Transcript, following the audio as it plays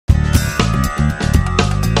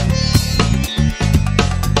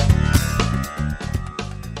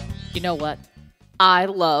You know what? I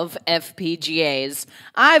love FPGAs.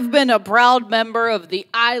 I've been a proud member of the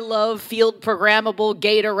I Love Field Programmable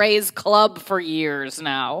Gate Arrays Club for years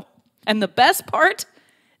now. And the best part?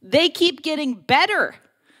 They keep getting better.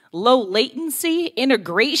 Low latency,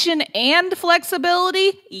 integration, and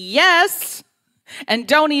flexibility? Yes! And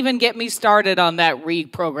don't even get me started on that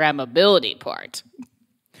reprogrammability part.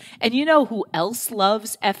 And you know who else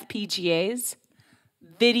loves FPGAs?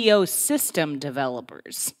 Video system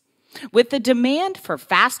developers. With the demand for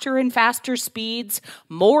faster and faster speeds,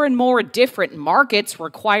 more and more different markets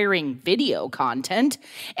requiring video content,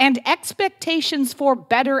 and expectations for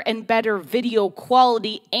better and better video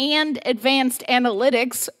quality and advanced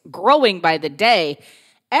analytics growing by the day,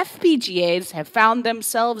 FPGAs have found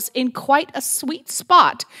themselves in quite a sweet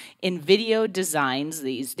spot in video designs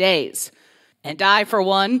these days. And I, for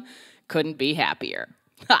one, couldn't be happier.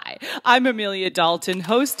 Hi, I'm Amelia Dalton,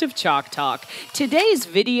 host of Chalk Talk. Today's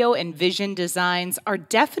video and vision designs are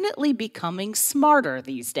definitely becoming smarter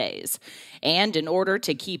these days. And in order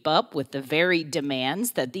to keep up with the varied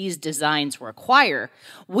demands that these designs require,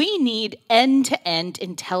 we need end-to-end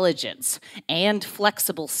intelligence and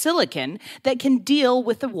flexible silicon that can deal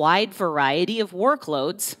with a wide variety of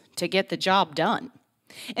workloads to get the job done.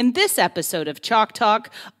 In this episode of Chalk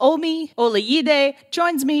Talk, Omi Oliyide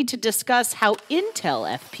joins me to discuss how Intel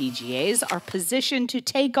FPGAs are positioned to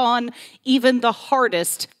take on even the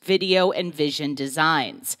hardest video and vision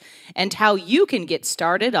designs, and how you can get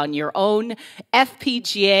started on your own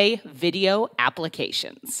FPGA video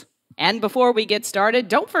applications. And before we get started,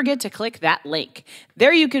 don't forget to click that link.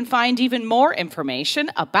 There you can find even more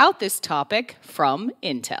information about this topic from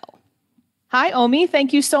Intel. Hi, Omi.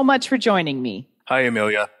 Thank you so much for joining me. Hi,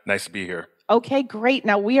 Amelia. Nice to be here. Okay, great.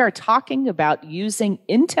 Now we are talking about using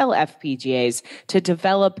Intel FPGAs to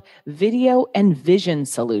develop video and vision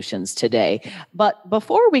solutions today. But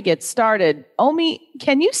before we get started, Omi,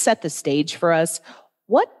 can you set the stage for us?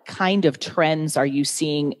 What kind of trends are you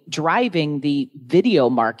seeing driving the video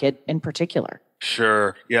market in particular?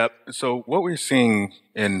 Sure. Yep. So what we're seeing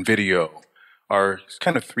in video are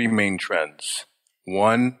kind of three main trends.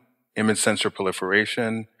 One, image sensor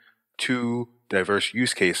proliferation. Two, diverse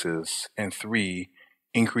use cases, and three,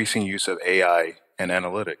 increasing use of AI and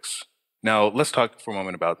analytics. Now, let's talk for a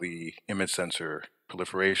moment about the image sensor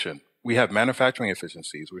proliferation. We have manufacturing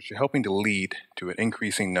efficiencies, which are helping to lead to an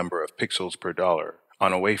increasing number of pixels per dollar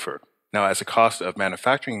on a wafer. Now, as the cost of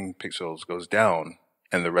manufacturing pixels goes down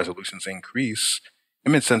and the resolutions increase,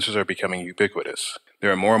 image sensors are becoming ubiquitous.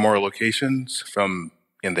 There are more and more locations, from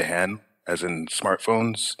in the hand, as in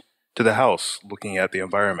smartphones, to the house, looking at the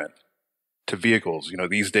environment, to vehicles.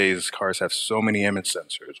 These days, cars have so many image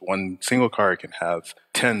sensors. One single car can have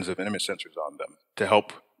tens of image sensors on them to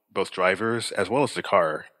help both drivers as well as the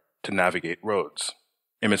car to navigate roads.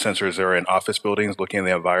 Image sensors are in office buildings, looking at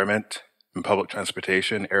the environment, in public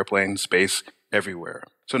transportation, airplanes, space, everywhere.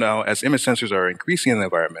 So now, as image sensors are increasing in the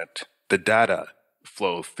environment, the data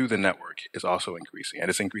flow through the network is also increasing, and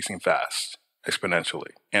it's increasing fast,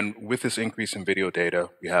 exponentially. And with this increase in video data,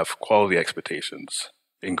 we have quality expectations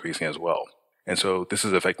increasing as well. And so this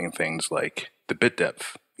is affecting things like the bit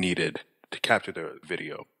depth needed to capture the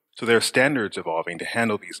video. So there are standards evolving to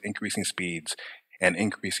handle these increasing speeds and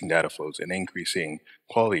increasing data flows and increasing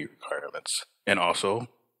quality requirements. And also,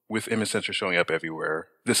 with image sensors showing up everywhere,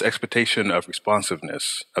 this expectation of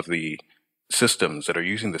responsiveness of the systems that are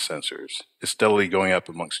using the sensors is steadily going up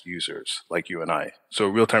amongst users like you and I. So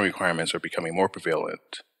real-time requirements are becoming more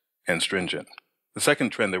prevalent and stringent. The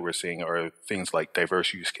second trend that we're seeing are things like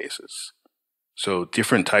diverse use cases. So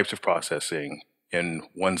different types of processing in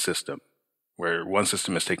one system, where one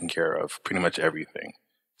system is taking care of pretty much everything,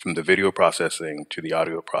 from the video processing to the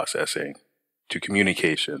audio processing to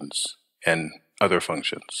communications and other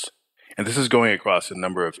functions. And this is going across a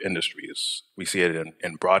number of industries. We see it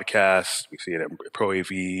in broadcast, we see it in Pro AV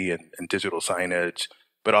and digital signage,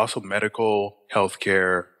 but also medical,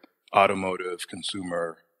 healthcare, automotive,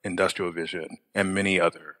 consumer, industrial vision, and many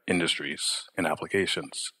other industries and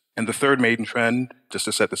applications. And the third main trend, just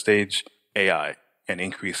to set the stage, AI and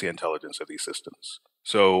increase the intelligence of these systems.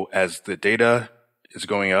 So as the data is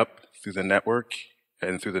going up through the network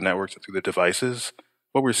and through the networks and through the devices,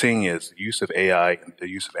 what we're seeing is the use of AI and the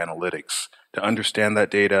use of analytics to understand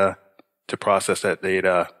that data, to process that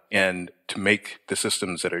data, and to make the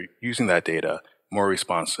systems that are using that data more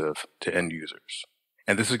responsive to end users.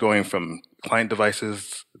 And this is going from client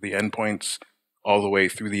devices, the endpoints, all the way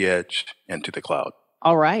through the edge and to the cloud.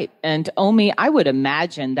 All right. And Omi, I would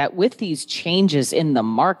imagine that with these changes in the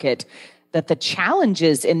market, that the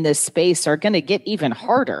challenges in this space are going to get even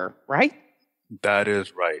harder, right? That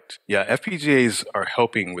is right. Yeah, FPGAs are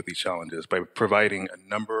helping with these challenges by providing a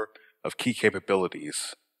number of key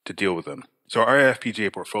capabilities to deal with them. So our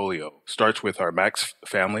FPGA portfolio starts with our Max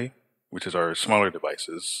family, which is our smaller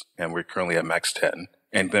devices, and we're currently at Max 10,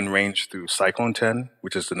 and then range through Cyclone 10,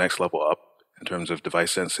 which is the next level up in terms of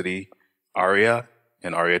device density, Aria,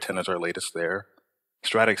 and Aria 10 is our latest there,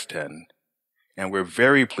 Stratix 10, and we're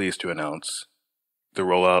very pleased to announce the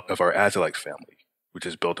rollout of our Agilex family, which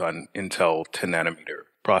is built on Intel 10 nanometer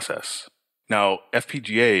process. Now,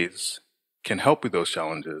 FPGAs can help with those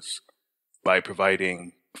challenges by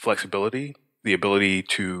providing flexibility, the ability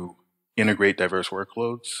to integrate diverse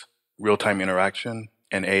workloads, real-time interaction,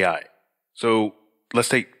 and AI. So let's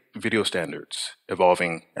take video standards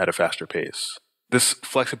evolving at a faster pace. This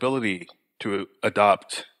flexibility to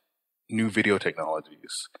adopt new video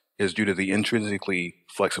technologies is due to the intrinsically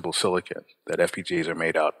flexible silicon that FPGAs are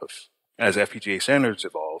made out of. As FPGA standards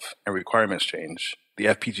evolve and requirements change, the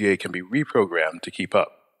FPGA can be reprogrammed to keep up.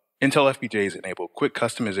 Intel FPGAs enable quick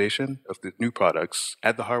customization of the new products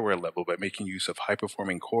at the hardware level by making use of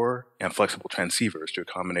high-performing core and flexible transceivers to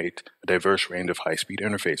accommodate a diverse range of high-speed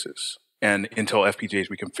interfaces. And Intel FPGA's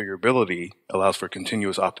reconfigurability allows for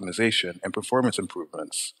continuous optimization and performance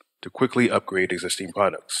improvements to quickly upgrade existing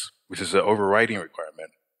products, which is an overriding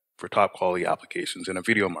requirement for top-quality applications in a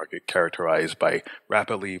video market characterized by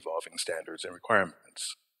rapidly evolving standards and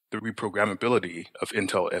requirements. The reprogrammability of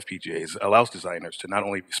Intel FPGAs allows designers to not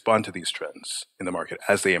only respond to these trends in the market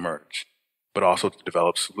as they emerge, but also to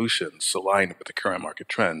develop solutions aligned with the current market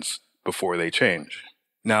trends before they change.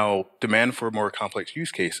 Now, demand for more complex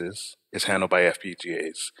use cases is handled by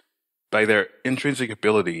FPGAs by their intrinsic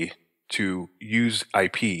ability to use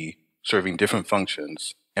IP serving different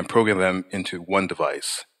functions and program them into one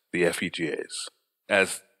device, the FPGAs.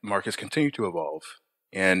 As markets continue to evolve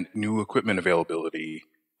and new equipment availability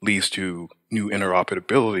leads to new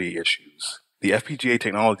interoperability issues, the FPGA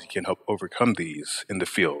technology can help overcome these in the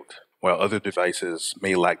field, while other devices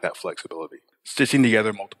may lack that flexibility. Stitching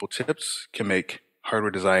together multiple chips can make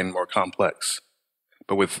hardware design more complex.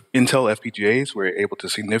 But with Intel FPGAs, we're able to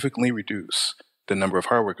significantly reduce the number of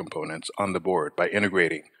hardware components on the board by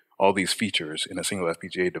integrating all these features in a single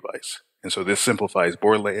FPGA device. And so this simplifies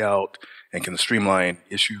board layout and can streamline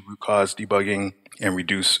issue root cause debugging and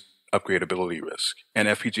reduce upgradability risk. And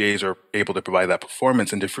FPGAs are able to provide that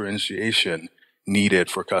performance and differentiation needed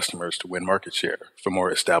for customers to win market share from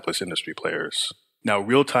more established industry players. Now,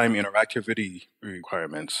 real-time interactivity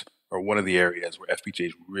requirements are one of the areas where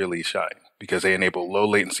FPGAs really shine because they enable low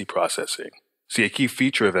latency processing. See, a key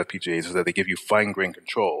feature of FPGAs is that they give you fine-grained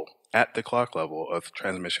control at the clock level of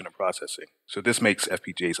transmission and processing. So this makes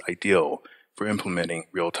FPGAs ideal for implementing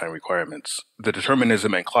real-time requirements. The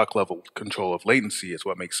determinism and clock-level control of latency is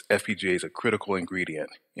what makes FPGAs a critical ingredient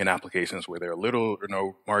in applications where there are little or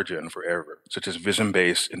no margin for error, such as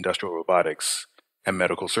vision-based industrial robotics and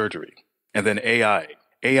medical surgery. And then AI.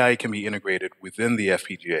 AI can be integrated within the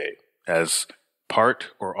FPGA as part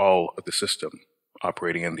or all of the system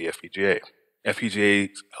operating in the FPGA.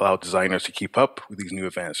 FPGAs allow designers to keep up with these new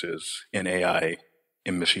advances in AI,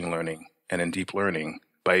 in machine learning, and in deep learning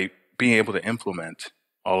by being able to implement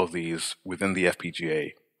all of these within the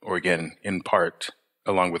FPGA, or again, in part,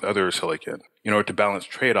 along with other silicon, in order to balance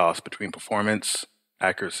trade-offs between performance,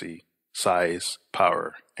 accuracy, size,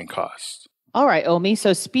 power, and cost. All right, Omi.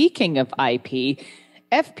 So speaking of IP,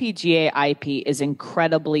 FPGA IP is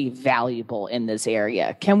incredibly valuable in this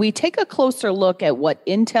area. Can we take a closer look at what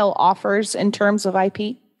Intel offers in terms of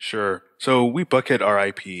IP? Sure. So we bucket our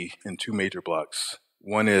IP in two major blocks.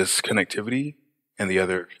 One is connectivity, and the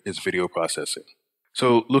other is video processing.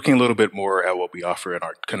 So looking a little bit more at what we offer in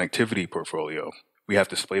our connectivity portfolio, we have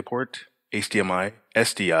DisplayPort, HDMI,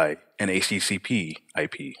 SDI, and HDCP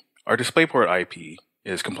IP. Our DisplayPort IP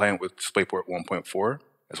is compliant with DisplayPort 1.4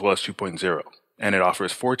 as well as 2.0, and it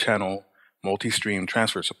offers 4-channel multi-stream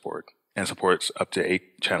transfer support and supports up to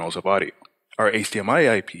 8 channels of audio. Our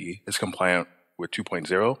HDMI IP is compliant with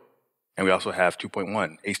 2.0, and we also have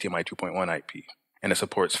 2.1, HDMI 2.1 IP, and it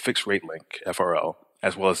supports fixed rate link, FRL,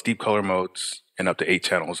 as well as deep color modes and up to 8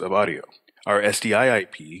 channels of audio. Our SDI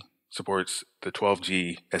IP supports the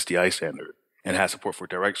 12G SDI standard and has support for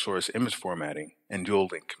direct source image formatting and dual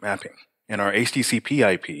link mapping. And our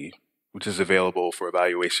HDCP IP, which is available for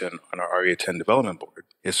evaluation on our Aria 10 development board,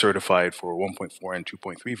 is certified for 1.4 and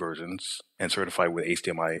 2.3 versions and certified with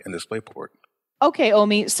HDMI and DisplayPort. Okay,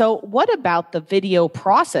 Omi, so what about the video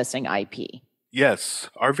processing IP? Yes,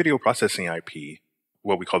 our video processing IP,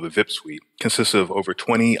 what we call the VIP suite, consists of over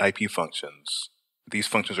 20 IP functions. These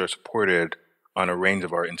functions are supported on a range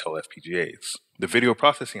of our Intel FPGAs. The video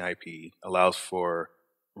processing IP allows for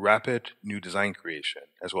rapid new design creation,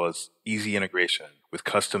 as well as easy integration with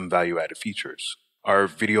custom value-added features. Our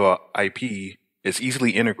video IP is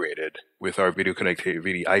easily integrated with our video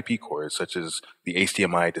connectivity IP cores, such as the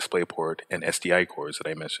HDMI DisplayPort and SDI cores that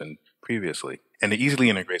I mentioned previously. And it easily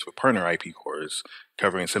integrates with partner IP cores,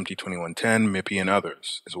 covering SMT2110, MIPI, and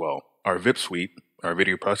others as well. Our VIP suite, our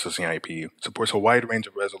video processing IP, supports a wide range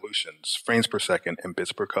of resolutions, frames per second, and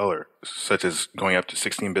bits per color, such as going up to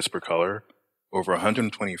 16 bits per color, over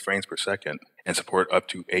 120 frames per second, and support up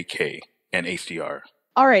to 8K and HDR.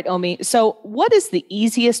 All right, Omi. So what is the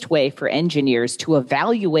easiest way for engineers to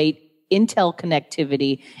evaluate Intel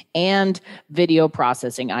connectivity and video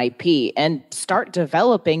processing IP and start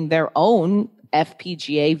developing their own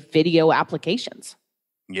FPGA video applications?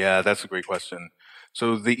 Yeah, that's a great question.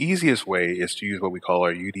 So the easiest way is to use what we call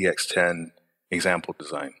our UDX10 example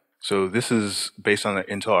design. So this is based on the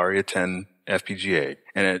Intel Aria 10 FPGA,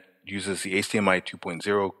 and it uses the HDMI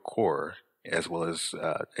 2.0 core as well as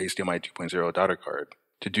HDMI 2.0 daughter card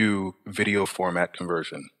to do video format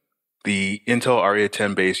conversion. The Intel Aria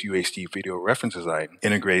 10 based UHD video reference design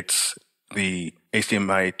integrates the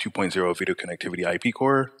HDMI 2.0 video connectivity IP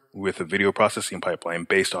core with a video processing pipeline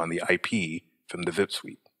based on the IP from the VIP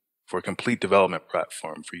suite for a complete development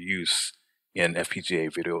platform for use in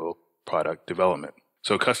FPGA video product development.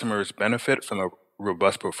 So customers benefit from a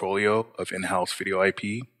robust portfolio of in-house video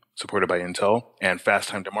IP supported by Intel and fast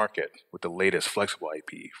time to market with the latest flexible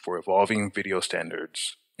IP for evolving video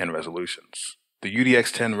standards and resolutions. The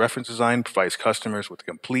UDX10 reference design provides customers with a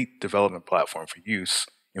complete development platform for use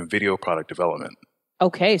in video product development.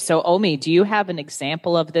 Okay, so Omi, do you have an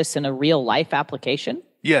example of this in a real-life application?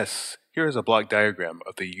 Yes, here is a block diagram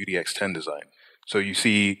of the UDX10 design. So you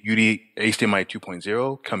see HDMI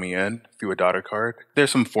 2.0 coming in through a daughter card.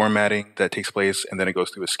 There's some formatting that takes place, and then it goes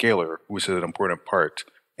through a scaler, which is an important part.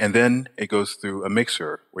 And then it goes through a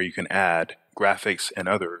mixer where you can add graphics and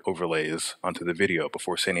other overlays onto the video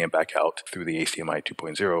before sending it back out through the HDMI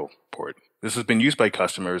 2.0 port. This has been used by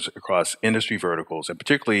customers across industry verticals, and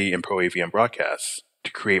particularly in Pro AV and broadcasts,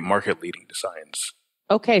 to create market-leading designs.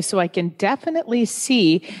 Okay, so I can definitely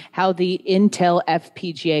see how the Intel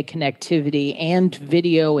FPGA connectivity and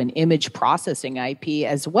video and image processing IP,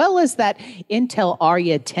 as well as that Intel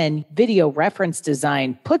Aria 10 video reference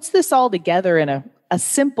design, puts this all together in a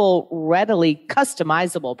simple, readily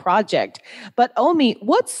customizable project. But Omi,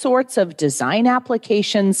 what sorts of design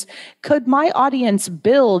applications could my audience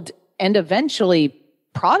build and eventually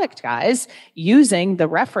productize using the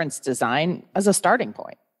reference design as a starting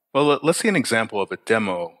point? Well, let's see an example of a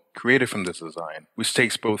demo created from this design, which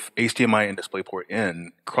takes both HDMI and DisplayPort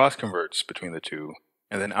in, cross-converts between the two,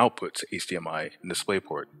 and then outputs HDMI and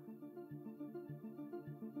DisplayPort.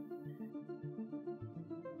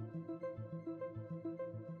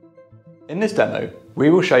 In this demo, we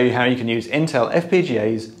will show you how you can use Intel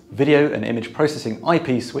FPGA's video and image processing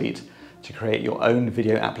IP suite to create your own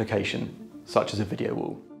video application, such as a video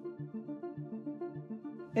wall.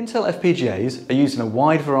 Intel FPGAs are used in a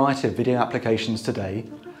wide variety of video applications today,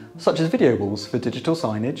 such as video walls for digital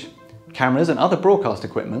signage, cameras and other broadcast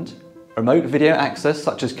equipment, remote video access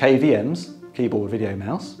such as KVMs, keyboard video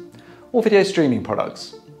mouse, or video streaming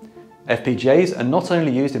products. FPGAs are not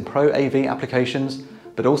only used in Pro AV applications,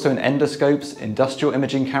 but also in endoscopes, industrial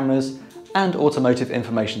imaging cameras, and automotive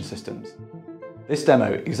information systems. This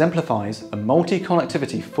demo exemplifies a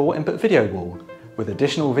multi-connectivity 4-input video wall with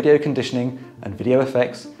additional video conditioning and video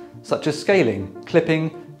effects such as scaling,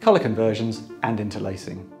 clipping, color conversions, and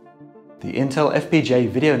interlacing. The Intel FPGA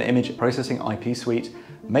video and image processing IP suite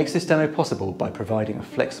makes this demo possible by providing a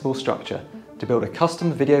flexible structure to build a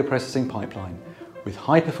custom video processing pipeline with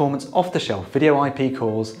high-performance off-the-shelf video IP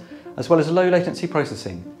cores as well as low latency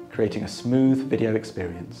processing, creating a smooth video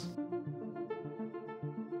experience.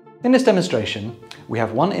 In this demonstration, we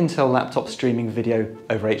have one Intel laptop streaming video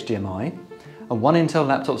over HDMI and one Intel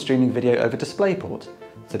laptop streaming video over DisplayPort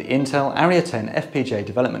to the Intel Aria 10 FPGA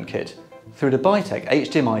development kit through the Bytec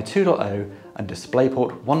HDMI 2.0 and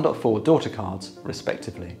DisplayPort 1.4 daughter cards,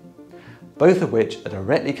 respectively, both of which are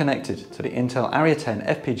directly connected to the Intel Aria 10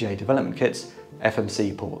 FPGA development kit's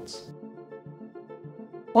FMC ports.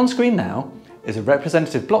 On screen now is a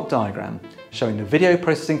representative block diagram showing the video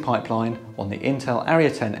processing pipeline on the Intel Aria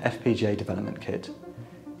 10 FPGA development kit.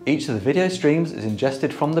 Each of the video streams is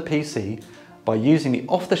ingested from the PC by using the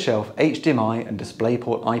off-the-shelf HDMI and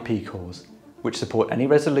DisplayPort IP cores, which support any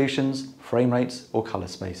resolutions, frame rates, or color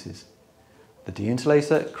spaces. The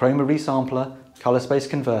deinterlacer, chroma resampler, color space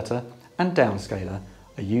converter, and downscaler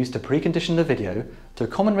are used to precondition the video to a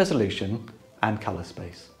common resolution and color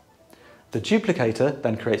space. The duplicator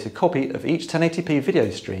then creates a copy of each 1080p video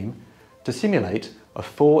stream to simulate a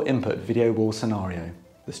 4-input video wall scenario.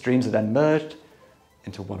 The streams are then merged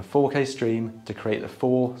into one 4K stream to create the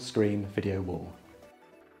 4-screen video wall.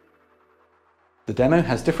 The demo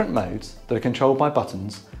has different modes that are controlled by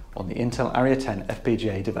buttons on the Intel Area 10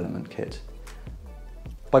 FPGA development kit.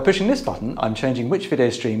 By pushing this button, I'm changing which video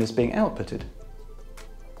stream is being outputted,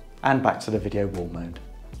 and back to the video wall mode.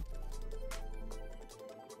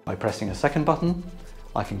 By pressing a second button,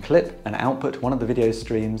 I can clip and output one of the video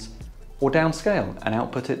streams, or downscale and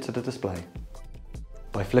output it to the display.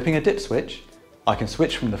 By flipping a dip switch, I can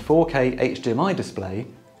switch from the 4K HDMI display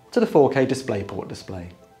to the 4K DisplayPort display,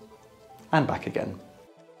 and back again.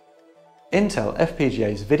 Intel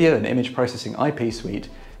FPGA's video and image processing IP suite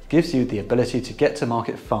gives you the ability to get to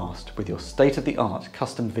market fast with your state-of-the-art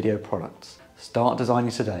custom video products. Start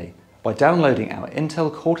designing today by downloading our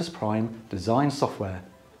Intel Quartus Prime design software,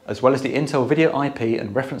 as well as the Intel video IP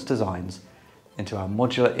and reference designs into our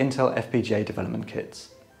modular Intel FPGA development kits.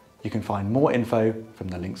 You can find more info from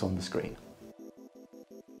the links on the screen.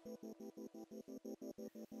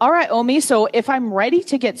 All right, Omi, so if I'm ready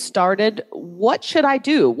to get started, what should I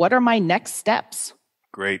do? What are my next steps?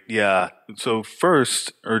 Great, yeah. So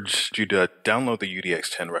first, urge you to download the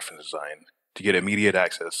UDX10 reference design to get immediate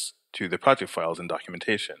access to the project files and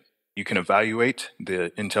documentation. You can evaluate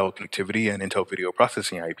the Intel connectivity and Intel video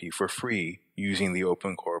processing IP for free using the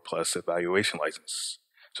OpenCore Plus evaluation license.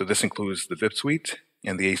 So this includes the VIP suite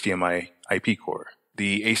and the HDMI IP core.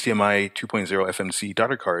 The HDMI 2.0 FMC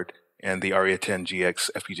daughter card and the Aria 10 GX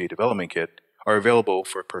FPGA development kit are available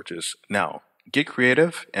for purchase now. Get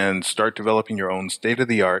creative and start developing your own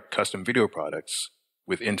state-of-the-art custom video products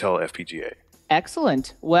with Intel FPGA.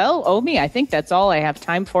 Excellent. Well, Omi, I think that's all I have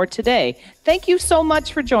time for today. Thank you so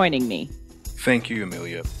much for joining me. Thank you,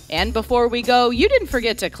 Amelia. And before we go, you didn't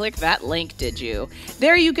forget to click that link, did you?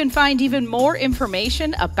 There you can find even more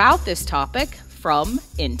information about this topic from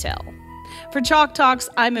Intel. For Chalk Talks,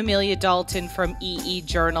 I'm Amelia Dalton from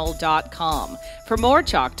eejournal.com. For more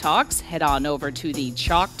Chalk Talks, head on over to the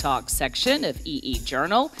Chalk Talks section of EE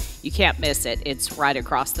Journal. You can't miss it. It's right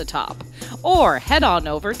across the top. Or head on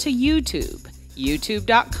over to YouTube,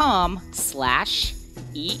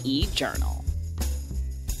 youtube.com/EEJournal.